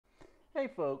Hey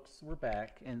folks, we're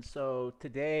back, and so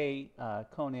today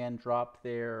Conan dropped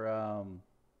their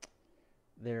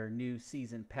new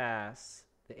season pass,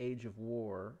 The Age of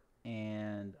War,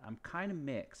 and I'm kind of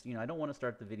mixed. I don't want to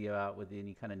start the video out with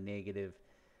any kind of negative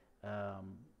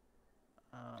um,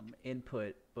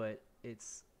 input, but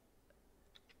it's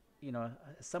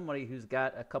somebody who's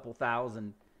got a couple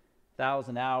thousand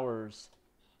hours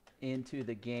into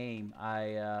the game.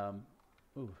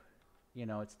 Ooh,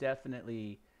 it's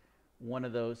definitely one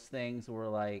of those things where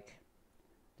like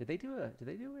did they do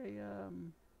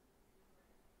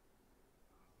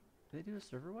a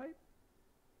server wipe?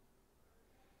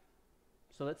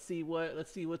 So let's see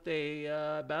what they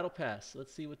battle pass.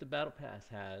 Let's see what the battle pass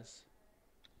has.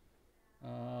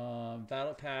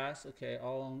 Battle pass. Okay,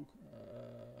 all on.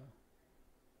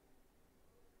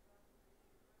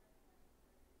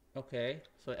 Okay,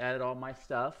 so I added all my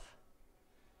stuff.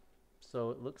 So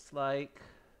it looks like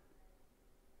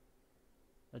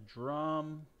a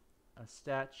drum, a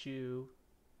statue,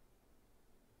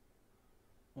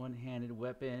 one-handed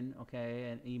weapon. Okay,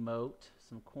 an emote,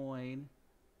 some coin,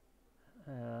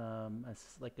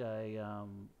 like a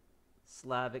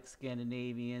Slavic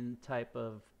Scandinavian type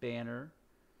of banner,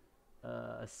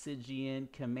 a Stygian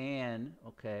command.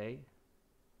 Okay,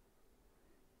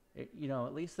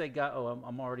 at least they got. Oh,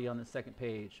 I'm already on the second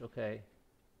page. Okay,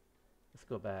 let's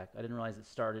go back. I didn't realize it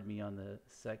started me on the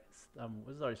second.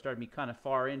 This already started me kind of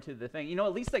far into the thing.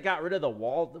 At least they got rid of the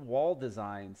wall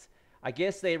designs. I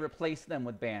guess they replaced them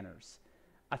with banners.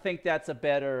 I think that's a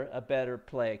better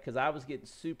play because I was getting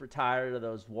super tired of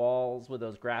those walls with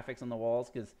those graphics on the walls.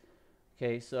 Because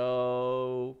okay,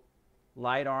 so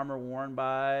light armor worn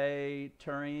by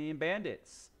Turian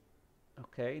bandits.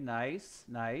 Okay, nice,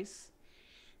 nice.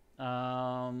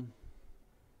 Um,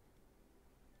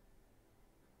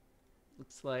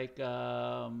 looks like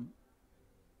okay,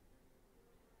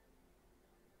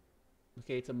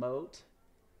 it's a moat,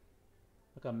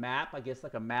 like a map. I guess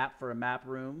like a map for a map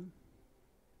room.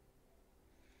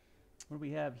 What do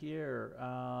we have here?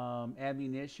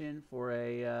 Ammunition for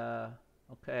a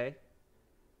okay,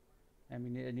 a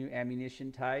new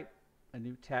ammunition type, a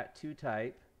new tattoo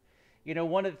type.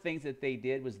 One of the things that they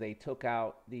did was they took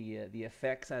out the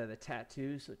effects out of the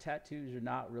tattoos, so tattoos are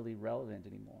not really relevant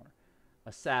anymore.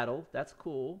 A saddle, that's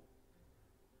cool.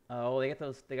 Oh, they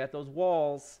got those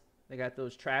walls. They got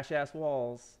those trash ass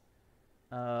walls.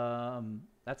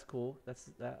 That's cool.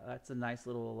 That's a nice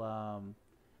little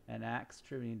an axe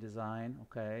trimming design.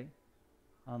 Okay,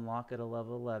 unlock at a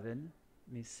level 11.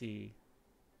 Let me see.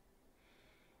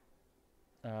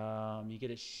 You get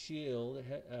a shield,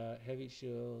 heavy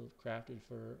shield crafted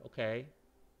for. Okay.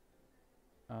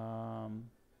 Um,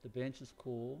 the bench is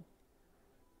cool.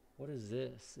 What is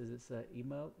this? Is this a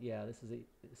emote? Yeah, this is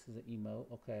an emote.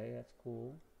 Okay, that's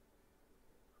cool.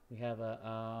 We have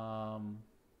a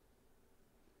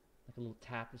like a little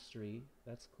tapestry.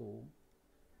 That's cool.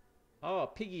 Oh,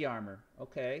 piggy armor.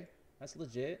 Okay, that's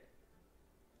legit.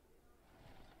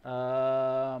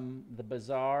 The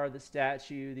bazaar, the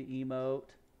statue, the emote.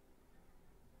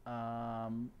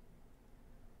 Um,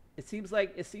 it seems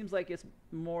like it's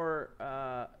more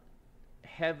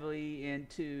heavily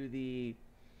into the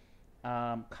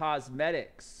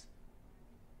cosmetics,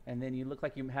 and then you look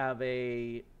like you have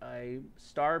a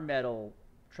star metal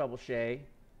trebuchet.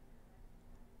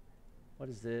 What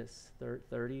is this?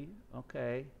 30?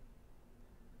 Okay.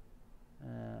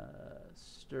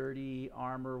 Sturdy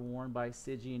armor worn by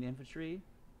Stygian infantry.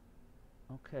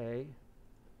 Okay.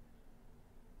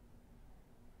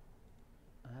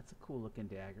 That's a cool looking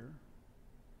dagger.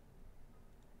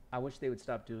 I wish they would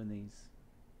stop doing these.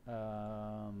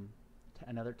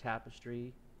 Another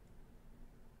tapestry.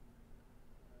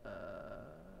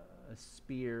 A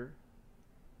spear.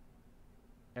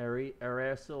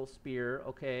 Aerial spear.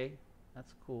 Okay.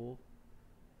 That's cool.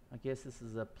 I guess this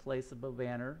is a placeable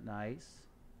banner. Nice.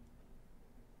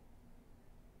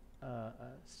 A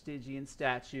Stygian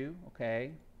statue.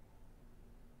 Okay.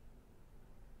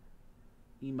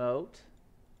 Emote.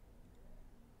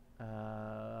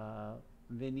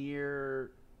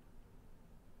 Veneer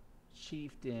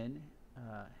chieftain.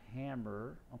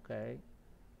 Hammer. Okay.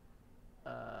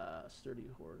 Sturdy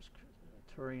horse.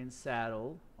 Turian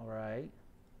saddle. All right.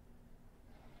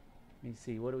 Let me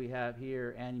see. What do we have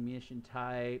here? Ammunition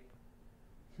type.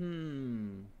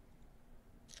 Hmm.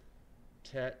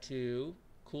 Tattoo.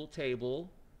 Cool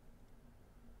table.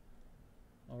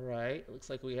 All right. Looks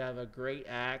like we have a great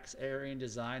axe, Aryan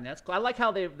design. That's cool. I like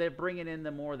how they're bringing in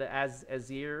the more the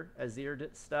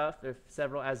Azir stuff. There's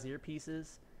several Azir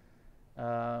pieces.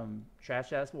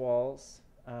 Trash ass walls.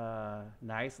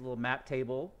 Nice little map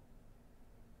table.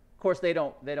 course, they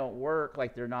don't work,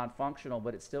 like they're non-functional,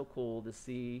 but it's still cool to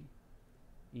see.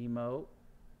 Emote.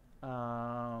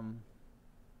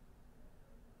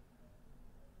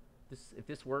 If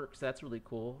this works, that's really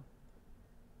cool.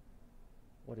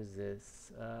 What is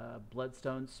this?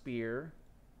 Bloodstone Spear.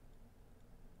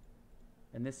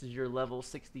 And this is your level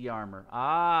 60 armor.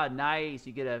 Ah, nice.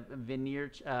 You get a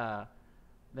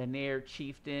veneer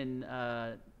chieftain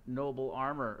noble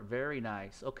armor. Very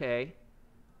nice. Okay.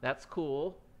 That's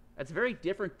cool. That's very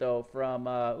different, though, from...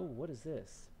 ooh, what is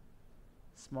this?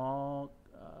 Small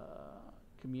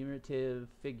commemorative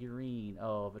figurine.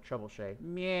 Oh, of a trebuchet.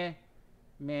 Meh.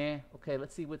 Meh. Okay,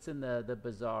 let's see what's in the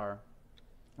bazaar.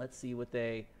 Let's see what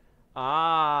they...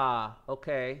 Ah,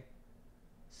 okay.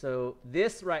 So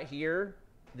this right here,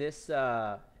 this...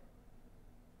 what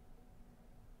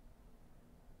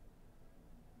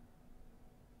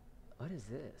is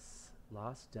this?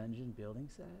 Lost Dungeon building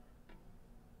set?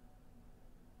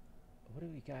 What do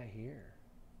we got here?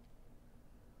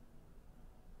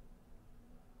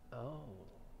 Oh.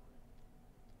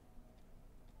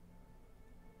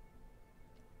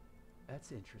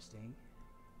 That's interesting.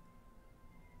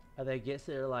 I guess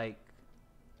they're like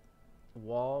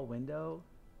wall window.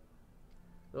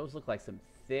 Those look like some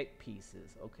thick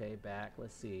pieces. Okay, back.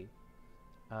 Let's see.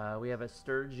 We have a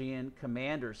Sturgian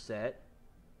commander set.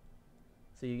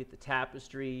 So you get the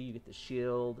tapestry, you get the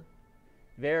shield.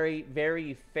 Very,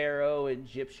 very Pharaoh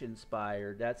Egyptian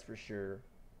inspired, that's for sure.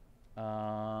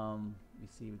 You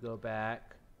see, we go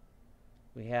back.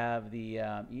 We have the,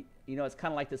 you know, it's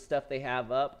kind of like the stuff they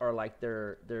have up are like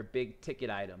their big ticket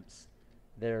items.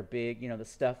 They're big, you know, the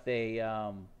stuff they,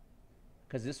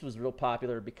 because this was real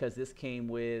popular because this came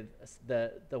with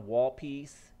the wall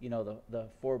piece, you know, the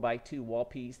 4x2 wall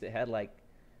piece that had like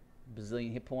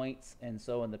bazillion hit points. And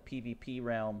so in the PvP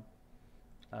realm,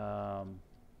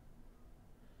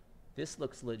 this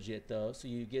looks legit though. So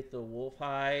you get the wolf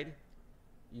hide,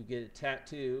 you get a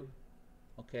tattoo,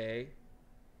 okay,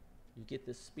 you get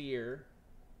the spear,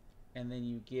 and then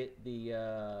you get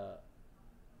the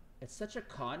it's such a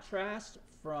contrast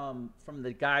from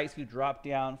the guys who dropped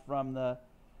down from the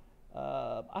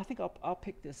I think I'll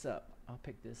pick this up. I'll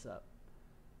pick this up.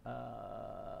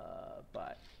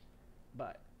 But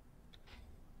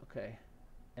okay.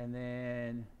 And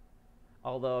then,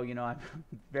 although, you know,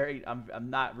 I'm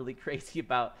not really crazy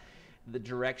about the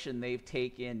direction they've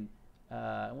taken.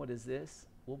 What is this?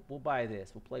 We'll buy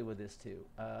this. We'll play with this too.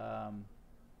 I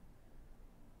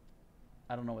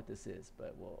don't know what this is,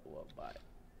 but we'll buy it.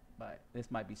 This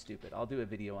might be stupid. I'll do a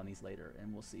video on these later,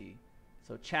 and we'll see.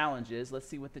 So challenges. Let's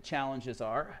see what the challenges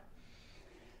are.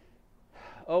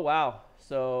 Oh wow!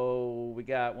 So we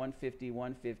got 150,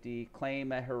 150.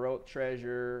 Claim a heroic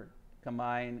treasure.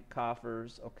 Combine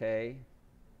coffers. Okay.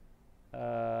 All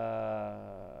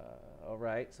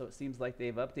right. So it seems like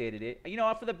they've updated it. You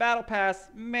know, for the battle pass,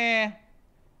 meh.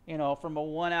 You know, from a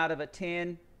 1 out of a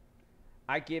 10,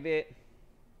 I give it,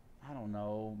 I don't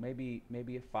know, maybe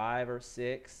a 5 or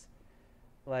 6.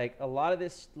 Like a lot of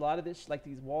this, like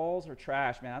these walls are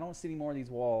trash, man. I don't see any more of these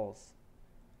walls.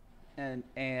 And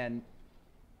the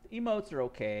emotes are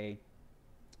okay.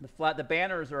 The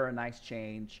banners are a nice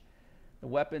change. The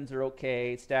weapons are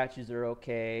okay. Statues are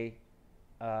okay.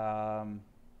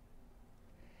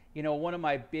 You know, one of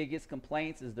my biggest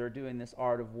complaints is they're doing this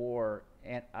Art of War,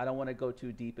 and I don't want to go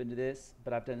too deep into this,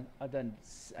 but I've done,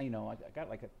 you know, I got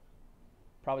like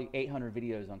probably 800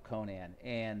 videos on Conan,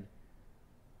 and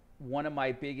one of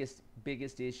my biggest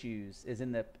issues is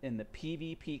in the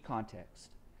PvP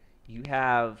context. You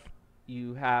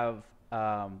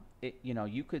know,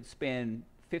 you could spend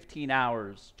 15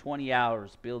 hours, 20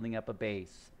 hours building up a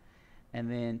base,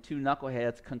 and then two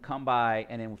knuckleheads can come by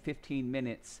and in 15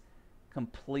 minutes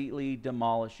completely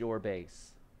demolish your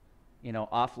base. You know,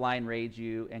 offline raid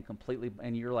you and completely,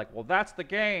 and you're like, well, that's the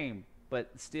game.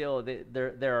 But still,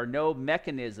 there are no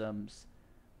mechanisms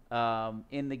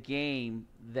in the game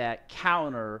that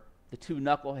counter the two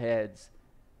knuckleheads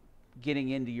getting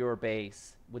into your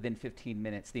base within 15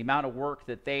 minutes. The amount of work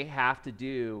that they have to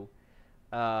do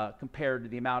compared to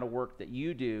the amount of work that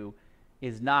you do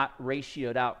is not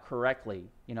ratioed out correctly.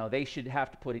 You know, they should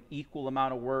have to put an equal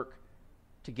amount of work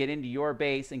to get into your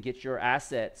base and get your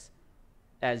assets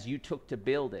as you took to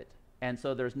build it. And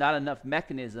so there's not enough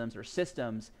mechanisms or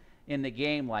systems in the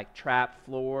game like trap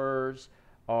floors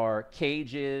or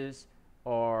cages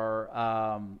or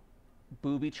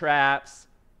booby traps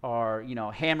or, you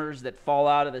know, hammers that fall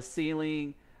out of the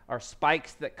ceiling or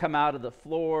spikes that come out of the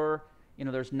floor. You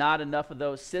know, there's not enough of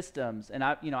those systems. And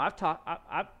I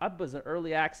was an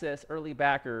early access, early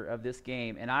backer of this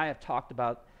game, and I have talked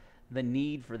about the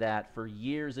need for that for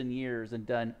years and years and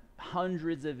done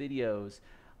hundreds of videos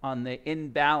on the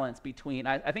imbalance between.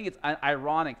 I think it's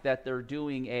ironic that they're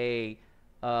doing a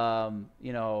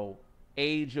you know,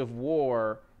 Age of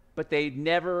War, but they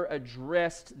never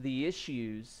addressed the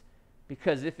issues.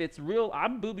 Because if it's real,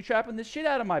 I'm booby trapping the shit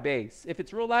out of my base. If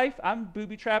it's real life, I'm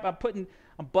booby trap. I'm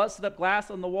busting up glass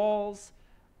on the walls.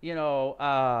 You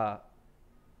know,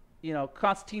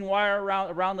 Constantine wire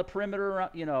around the perimeter.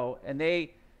 You know, and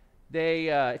they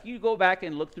if you go back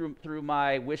and look through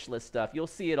my wish list stuff, you'll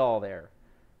see it all there.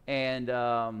 And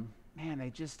man,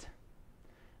 they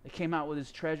came out with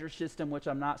this treasure system, which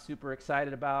I'm not super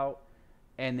excited about.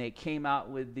 And they came out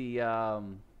with the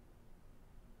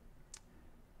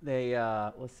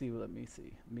let's see, let me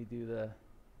do the,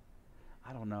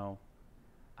 I don't know.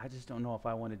 I just don't know if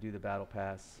I want to do the battle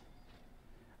pass.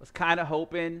 I was kind of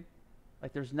hoping,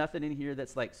 like, there's nothing in here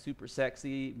that's like super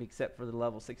sexy except for the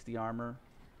level 60 armor.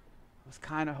 I was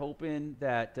kind of hoping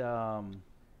that you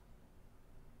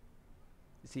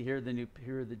see, here are the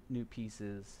new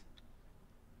pieces.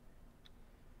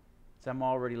 So I'm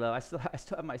already low. I still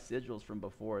have my sigils from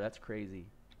before. That's crazy.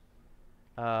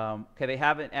 Okay, they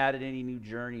haven't added any new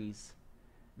journeys.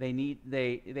 They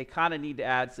kind of need to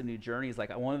add some new journeys.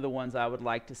 Like, one of the ones I would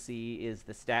like to see is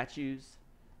the statues.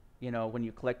 You know, when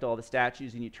you collect all the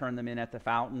statues and you turn them in at the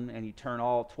fountain, and you turn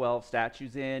all 12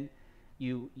 statues in,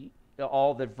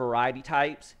 all the variety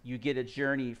types, you get a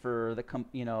journey for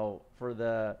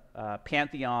the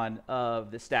pantheon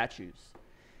of the statues.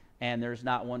 And there's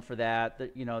not one for that.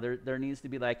 You know, there needs to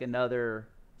be like another.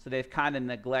 So they've kind of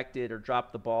neglected or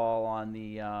dropped the ball on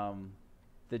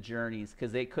the journeys,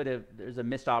 because they could have. There's a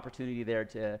missed opportunity there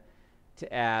to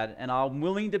add. And I'm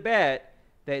willing to bet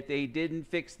that they didn't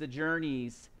fix the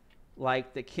journeys,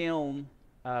 like the kiln.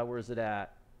 Where is it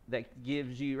at? That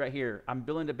gives you right here. I'm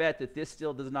willing to bet that this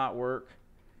still does not work.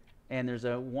 And there's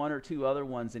one or two other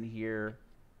ones in here.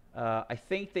 I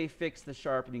think they fixed the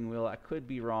sharpening wheel. I could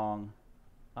be wrong.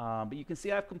 But you can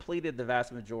see I've completed the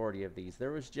vast majority of these.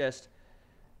 There was just,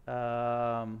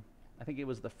 I think it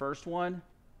was the first one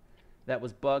that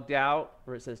was bugged out,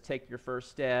 where it says take your first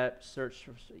step, search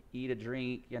for, eat a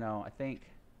drink. You know, I think,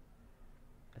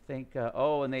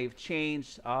 oh, and they've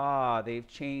changed the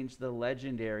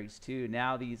legendaries too.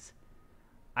 Now these,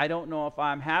 I don't know if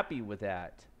I'm happy with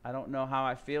that. I don't know how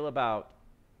I feel about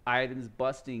items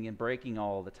busting and breaking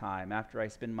all the time after I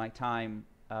spend my time.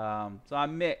 So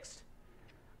I'm mixed.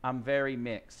 I'm very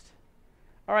mixed.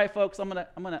 All right, folks, I'm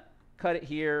gonna cut it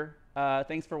here.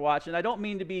 Thanks for watching. I don't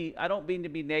mean to be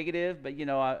negative, but you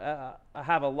know, I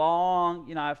have a long,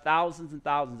 you know, I have thousands and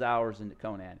thousands of hours into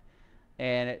Conan,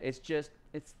 and it's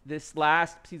this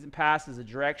last season pass is a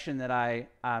direction that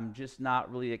I'm just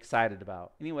not really excited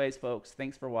about. Anyways, folks,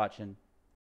 thanks for watching.